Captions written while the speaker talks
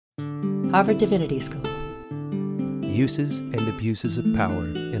Harvard Divinity School. Uses and abuses of power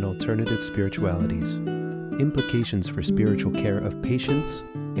in alternative spiritualities. Implications for spiritual care of patients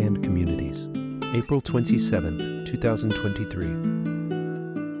and communities. April 27th,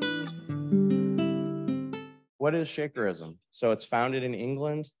 2023. What is Shakerism? So it's founded in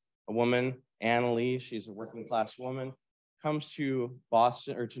England. A woman, Anna Lee, she's a working class woman, comes to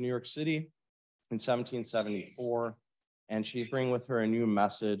Boston or to New York City in 1774, and she brings with her a new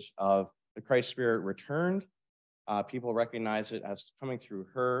message of the Christ Spirit returned. People recognize it as coming through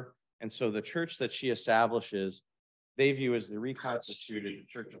her. And so the church that she establishes, they view as the reconstituted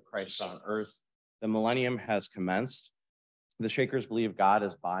Church of Christ on earth. The millennium has commenced. The Shakers believe God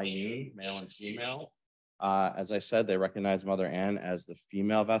is biune, male and female. As I said, they recognize Mother Ann as the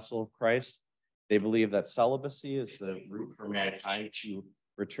female vessel of Christ. They believe that celibacy is the route for mankind to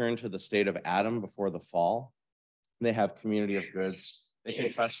return to the state of Adam before the fall. They have community of goods. They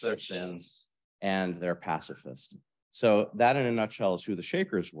confess their sins, and they're pacifist. So that in a nutshell is who the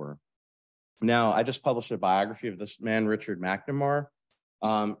Shakers were. Now, I just published a biography of this man, Richard McNemar.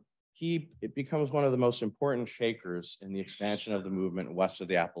 It becomes one of the most important Shakers in the expansion of the movement west of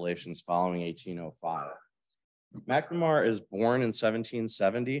the Appalachians following 1805. McNemar is born in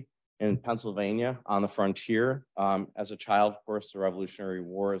 1770 in Pennsylvania on the frontier. As a child, of course, the Revolutionary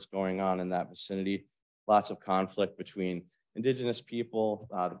War is going on in that vicinity. Lots of conflict between indigenous people,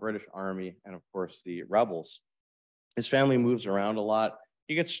 the British Army, and of course, the rebels. His family moves around a lot.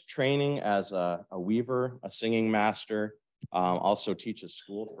 He gets training as a weaver, a singing master, also teaches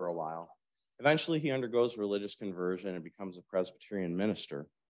school for a while. Eventually, he undergoes religious conversion and becomes a Presbyterian minister.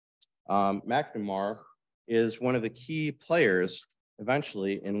 McNemar is one of the key players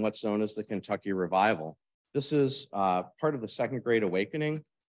eventually in what's known as the Kentucky Revival. This is part of the Second Great Awakening.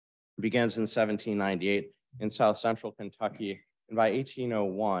 It begins in 1798 in South Central Kentucky. And by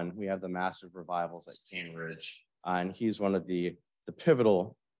 1801, we have the massive revivals at Cane Ridge. And he's one of the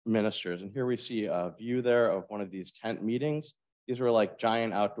pivotal ministers. And here we see a view there of one of these tent meetings. These were like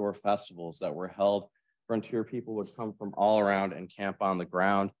giant outdoor festivals that were held. Frontier people would come from all around and camp on the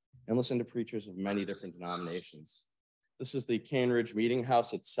ground and listen to preachers of many different denominations. This is the Cane Ridge Meeting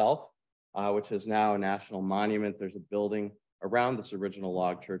House itself, which is now a national monument. There's a building around this original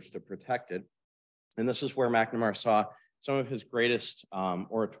log church to protect it. And this is where McNemar saw some of his greatest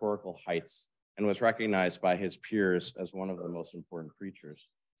oratorical heights and was recognized by his peers as one of the most important preachers.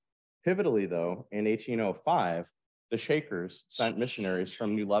 Pivotally, though, in 1805, the Shakers sent missionaries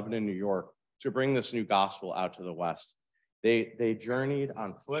from New Lebanon, New York, to bring this new gospel out to the West. They journeyed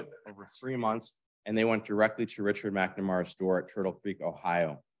on foot over 3 months, and they went directly to Richard McNemar's door at Turtle Creek,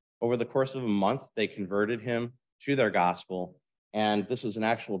 Ohio. Over the course of a month, they converted him to their gospel, and this is an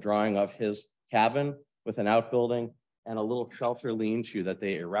actual drawing of his cabin with an outbuilding and a little shelter lean-to that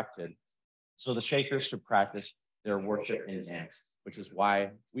they erected so the Shakers could practice their worship in dance, which is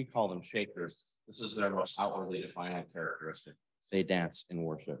why we call them Shakers. This is their most outwardly defining characteristic. They dance in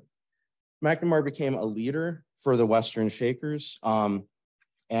worship. McNemar became a leader for the Western Shakers,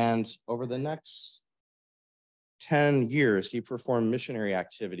 and over the next 10 years, he performed missionary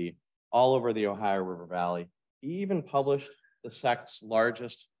activity all over the Ohio River Valley. He even published the sect's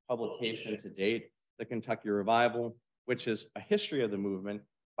largest publication to date, the Kentucky Revival, which is a history of the movement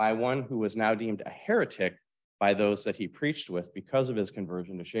by one who was now deemed a heretic by those that he preached with because of his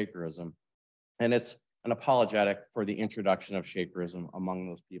conversion to Shakerism. And it's an apologetic for the introduction of Shakerism among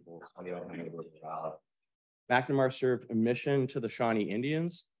those people. McNemar served a mission to the Shawnee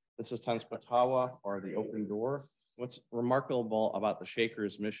Indians. This is Tenspatawa, or the Open Door. What's remarkable about the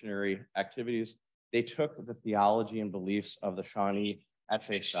Shakers' missionary activities, they took the theology and beliefs of the Shawnee at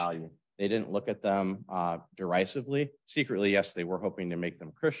face value. They didn't look at them derisively. Secretly, yes, they were hoping to make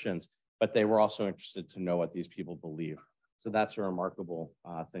them Christians, but they were also interested to know what these people believed. So that's a remarkable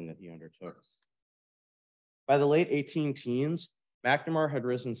thing that he undertook. By the late 18 teens, McNemar had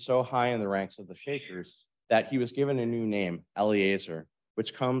risen so high in the ranks of the Shakers that he was given a new name, Eleazar,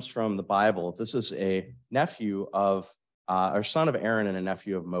 which comes from the Bible. This is a nephew of, or son of Aaron and a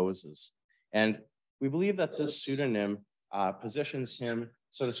nephew of Moses. And we believe that this pseudonym positions him,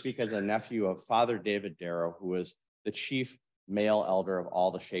 so to speak, as a nephew of Father David Darrow, who was the chief male elder of all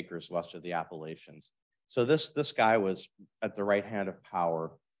the Shakers west of the Appalachians. So this guy was at the right hand of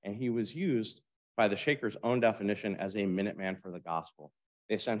power, and he was used by the Shakers' own definition as a Minuteman for the gospel.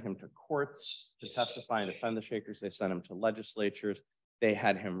 They sent him to courts to testify and defend the Shakers. They sent him to legislatures. They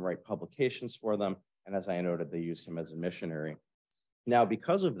had him write publications for them. And as I noted, they used him as a missionary. Now,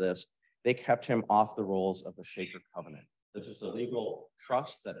 because of this, they kept him off the rolls of the Shaker covenant. This is the legal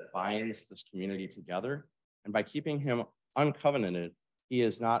trust that binds this community together. And by keeping him uncovenanted, he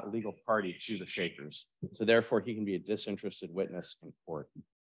is not a legal party to the Shakers. So therefore, he can be a disinterested witness in court.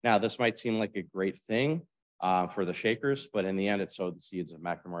 Now, this might seem like a great thing for the Shakers, but in the end, it sowed the seeds of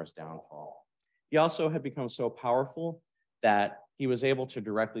McNemar's downfall. He also had become so powerful that he was able to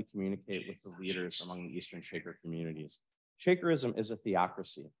directly communicate with the leaders among the Eastern Shaker communities. Shakerism is a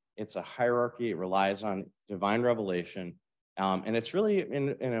theocracy. It's a hierarchy. It relies on divine revelation. And it's really,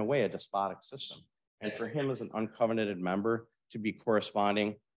 in a way, a despotic system. And for him as an uncovenanted member to be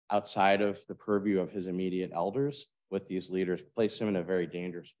corresponding outside of the purview of his immediate elders with these leaders placed him in a very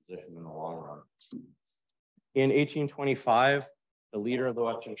dangerous position in the long run. In 1825, the leader of the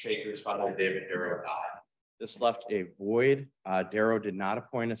Western Shakers, Father David Darrow, died. This left a void. Darrow did not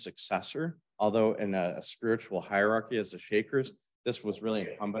appoint a successor, although in a spiritual hierarchy as the Shakers, this was really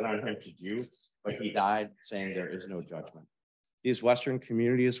incumbent on him to do, but he died saying there is no judgment. These Western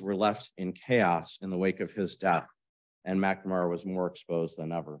communities were left in chaos in the wake of his death, and McNemar was more exposed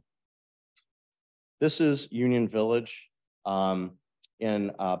than ever. This is Union Village in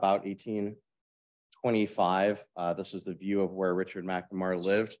about 1825. This is the view of where Richard McNemar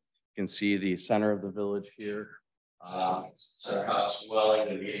lived. You can see the center of the village here. Center house, dwelling,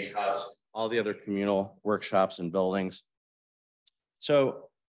 the meeting house, all the other communal workshops and buildings. So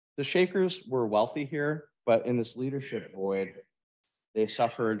the Shakers were wealthy here, but in this leadership void, they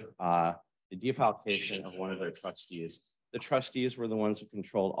suffered the defalcation of one of their trustees. The trustees were the ones who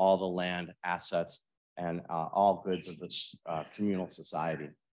controlled all the land, assets, and all goods of this communal society.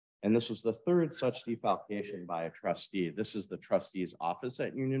 And this was the third such defalcation by a trustee. This is the trustee's office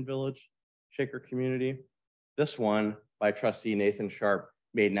at Union Village Shaker community. This one by trustee Nathan Sharp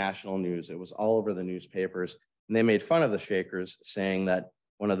made national news. It was all over the newspapers, and they made fun of the Shakers, saying that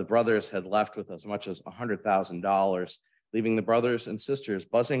one of the brothers had left with as much as $100,000, leaving the brothers and sisters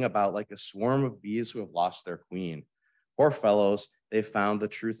buzzing about like a swarm of bees who have lost their queen. Poor fellows, they found the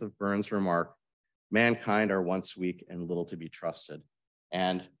truth of Burns' remark, mankind are once weak and little to be trusted.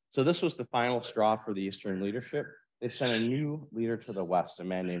 And so this was the final straw for the Eastern leadership. They sent a new leader to the West, a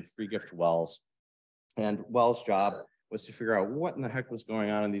man named Freegift Wells. And Wells' job was to figure out what in the heck was going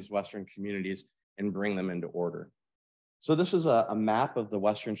on in these Western communities and bring them into order. So this is a map of the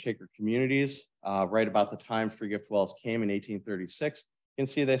Western Shaker communities right about the time Freegift Wells came in 1836. You can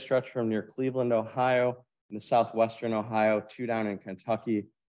see they stretch from near Cleveland, Ohio, in the southwestern Ohio, two down in Kentucky.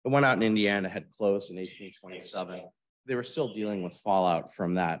 The one out in Indiana had closed in 1827. They were still dealing with fallout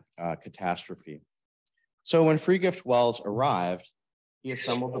from that catastrophe. So when Freegift Wells arrived, he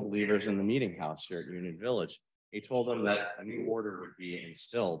assembled the believers in the meeting house here at Union Village. He told them that a new order would be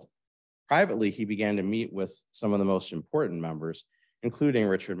instilled. Privately, he began to meet with some of the most important members, including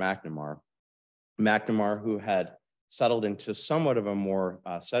Richard McNemar. McNemar, who had settled into somewhat of a more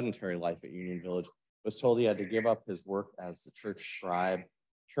sedentary life at Union Village, was told he had to give up his work as the church scribe,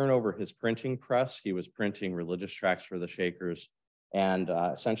 turn over his printing press. He was printing religious tracts for the Shakers, and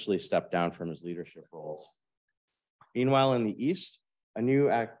essentially stepped down from his leadership roles. Meanwhile, in the East, a new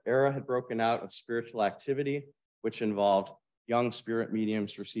era had broken out of spiritual activity, which involved young spirit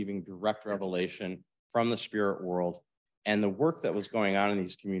mediums receiving direct revelation from the spirit world. And the work that was going on in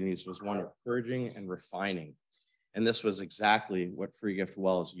these communities was one of purging and refining. And this was exactly what Freegift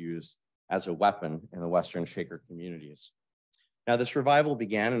Wells used as a weapon in the Western Shaker communities. Now, this revival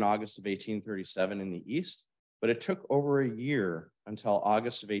began in August of 1837 in the East, but it took over a year until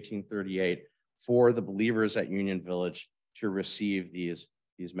August of 1838 for the believers at Union Village to receive these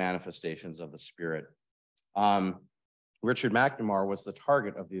manifestations of the Spirit. Richard McNemar was the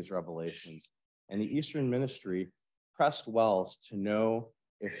target of these revelations, and the Eastern ministry pressed Wells to know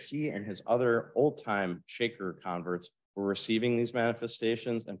if he and his other old-time Shaker converts were receiving these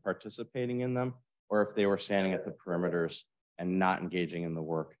manifestations and participating in them, or if they were standing at the perimeters and not engaging in the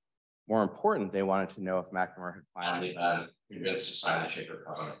work. More important, they wanted to know if McNemar had finally been convinced to sign the Shaker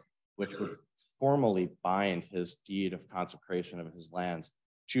covenant, which would formally bind his deed of consecration of his lands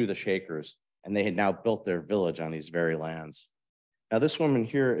to the Shakers, and they had now built their village on these very lands. Now, this woman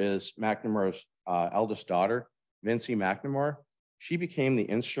here is McNemar's eldest daughter, Vincey McNemar. She became the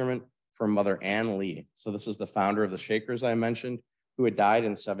instrument for Mother Ann Lee. So this is the founder of the Shakers I mentioned, who had died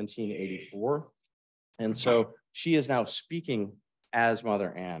in 1784. And so she is now speaking as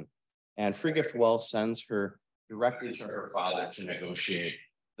Mother Ann. And Freegift Wells sends her directly to her father to negotiate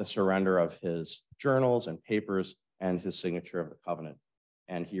the surrender of his journals and papers and his signature of the covenant.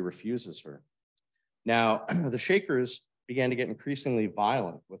 And he refuses her. Now, the Shakers began to get increasingly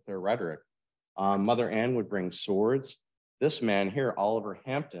violent with their rhetoric. Mother Ann would bring swords. This man here, Oliver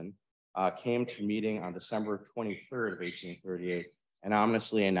Hampton, came to meeting on December 23rd of 1838 and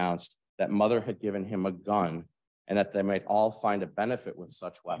ominously announced that Mother had given him a gun and that they might all find a benefit with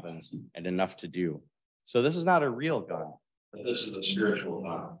such weapons and enough to do. So this is not a real gun, but this is a spiritual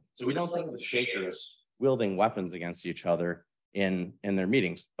gun. So we don't think of the Shakers wielding weapons against each other in their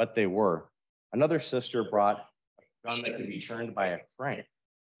meetings, but they were. Another sister brought a gun that could be turned by a crank.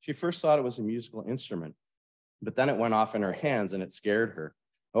 She first thought it was a musical instrument, but then it went off in her hands and it scared her.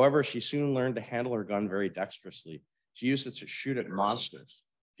 However, she soon learned to handle her gun very dexterously. She used it to shoot at monsters.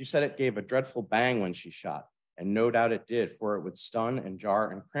 She said it gave a dreadful bang when she shot, and no doubt it did, for it would stun and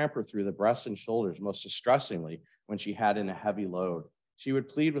jar and cramp her through the breast and shoulders most distressingly when she had in a heavy load. She would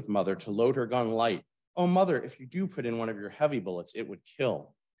plead with Mother to load her gun light. "Oh, Mother, if you do put in one of your heavy bullets, it would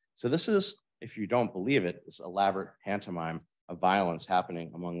kill." So this is, if you don't believe it, this elaborate pantomime of violence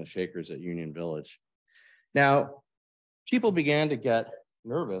happening among the Shakers at Union Village. Now, people began to get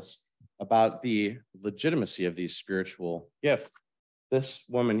nervous about the legitimacy of these spiritual gifts. This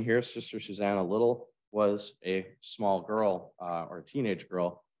woman here, Sister Susanna Little, was a small girl or a teenage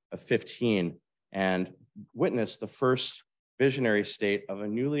girl of 15 and witnessed the first visionary state of a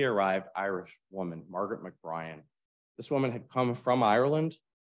newly arrived Irish woman, Margaret McBrien. This woman had come from Ireland.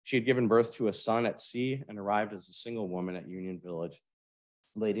 She had given birth to a son at sea and arrived as a single woman at Union Village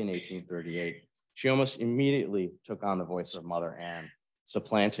late in 1838. She almost immediately took on the voice of Mother Ann,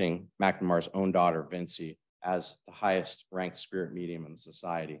 supplanting McNemar's own daughter, Vincey, as the highest ranked spirit medium in the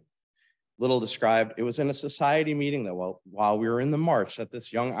society. Little described, it was in a society meeting that while we were in the march that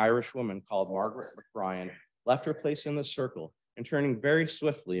this young Irish woman called Margaret McBrien left her place in the circle and turning very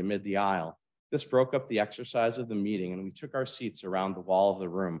swiftly amid the aisle. This broke up the exercise of the meeting, and we took our seats around the wall of the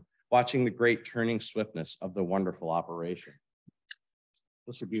room, watching the great turning swiftness of the wonderful operation.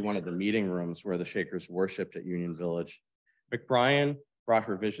 This would be one of the meeting rooms where the Shakers worshiped at Union Village. McBrien brought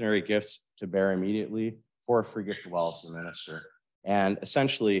her visionary gifts to bear immediately for a free gift to Wells, the minister, and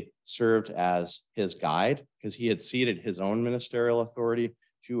essentially served as his guide because he had ceded his own ministerial authority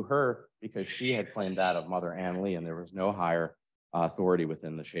to her because she had claimed that of Mother Ann Lee, and there was no higher authority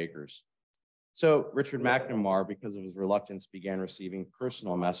within the Shakers. So Richard McNemar, because of his reluctance, began receiving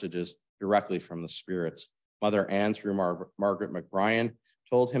personal messages directly from the spirits. Mother Ann, through Margaret McBrien,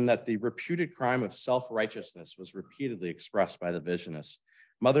 told him that the reputed crime of self-righteousness was repeatedly expressed by the visionists.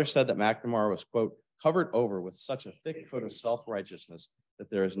 Mother said that McNemar was, quote, covered over with such a thick coat of self-righteousness that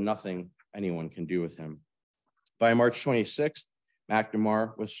there is nothing anyone can do with him. By March 26th,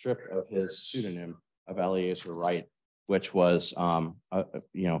 McNemar was stripped of his pseudonym of Eleazar Wright, which was,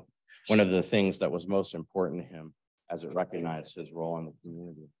 one of the things that was most important to him as it recognized his role in the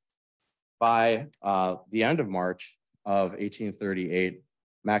community. By the end of March of 1838,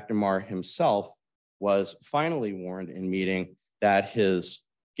 McNemar himself was finally warned in meeting that his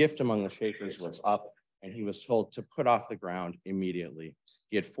gift among the Shakers was up, and he was told to put off the ground immediately.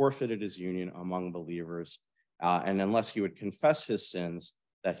 He had forfeited his union among believers, and unless he would confess his sins,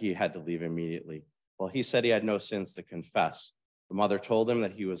 that he had to leave immediately. Well, he said he had no sins to confess. The mother told him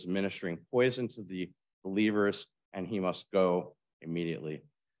that he was ministering poison to the believers and he must go immediately.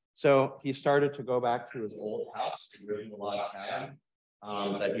 So he started to go back to his old house, the original log cabin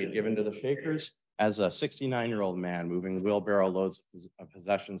that he had given to the Shakers as a 69-year-old man moving wheelbarrow loads of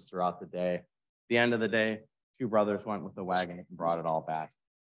possessions throughout the day. At the end of the day, two brothers went with the wagon and brought it all back.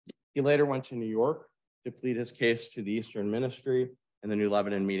 He later went to New York to plead his case to the Eastern Ministry in the New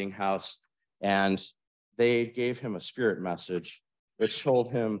Lebanon Meeting House, and they gave him a spirit message which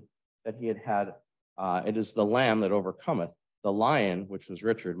told him that he had it is the lamb that overcometh. The lion, which was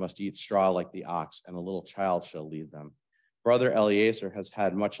Richard, must eat straw like the ox, and a little child shall lead them. Brother Eleazar has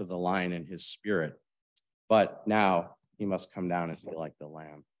had much of the lion in his spirit, but now he must come down and be like the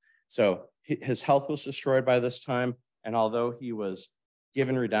lamb. So his health was destroyed by this time, and although he was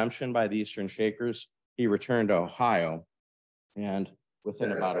given redemption by the Eastern Shakers, he returned to Ohio, and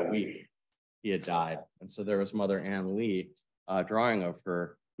within about a week, he had died. And so there was Mother Ann Lee, drawing of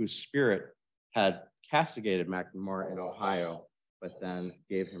her, whose spirit had castigated McNemar in Ohio, but then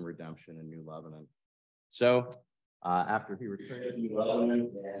gave him redemption in New Lebanon. So after he returned to New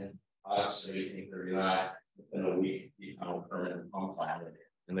Lebanon in August of 1839, within a week, he found a permanent pump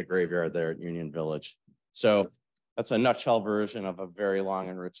in the graveyard there at Union Village. So that's a nutshell version of a very long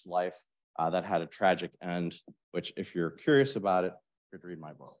and rich life that had a tragic end, which if you're curious about it, you could read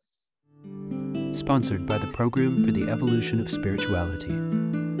my book. Sponsored by the Program for the Evolution of Spirituality.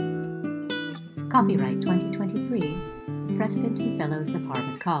 Copyright 2023, the President and Fellows of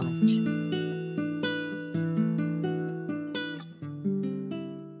Harvard College.